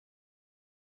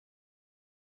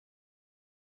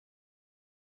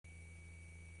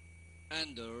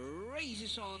And the race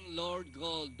is on. Lord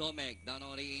Gold, DOMECQ, down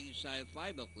on the inside,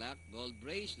 5 o'clock. Gold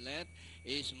Bracelet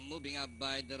is moving up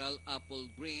by Daral Apple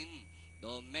Green.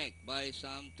 DOMECQ by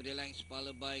some 3 lengths,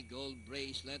 followed by Gold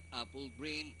Bracelet. Apple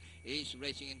Green is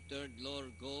racing in third,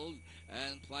 Lord Gold.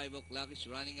 And 5 o'clock is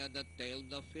running at the tail of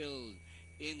the field.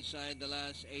 Inside the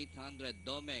last 800,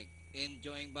 DOMECQ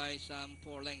enjoying by some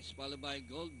 4 lengths, followed by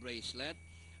Gold Bracelet.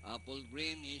 Apple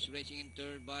Green is racing in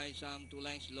third by some 2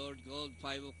 lengths, Lord Gold,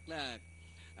 5 o'clock.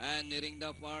 And nearing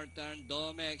the far turn,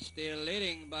 DOMECQ still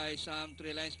leading by some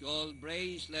 3 lengths, Gold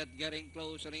Bracelet getting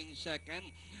closer in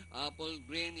second. Apple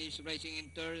Green is racing in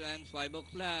third and 5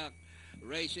 o'clock.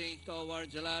 Racing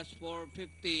towards the last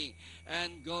 450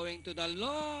 and going to the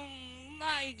long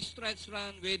night stretch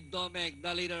run with DOMECQ,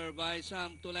 the leader by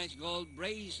some 2 lengths, Gold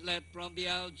Bracelet from the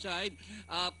outside.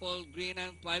 Apple Green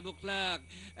and 5 o'clock.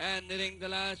 And nearing the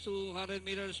last 200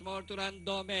 meters more to run,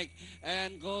 DOMECQ.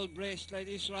 And Gold Bracelet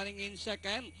is running in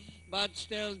second. But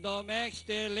still DOMECQ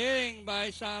still leading by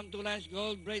some 2 lengths,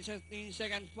 Gold Bracelet in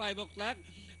second, 5 o'clock.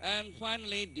 And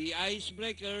finally, the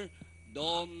icebreaker,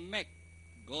 DOMECQ.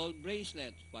 Gold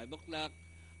Bracelet, 5 o'clock,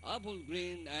 Apple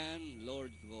Green, and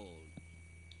Lord Gold.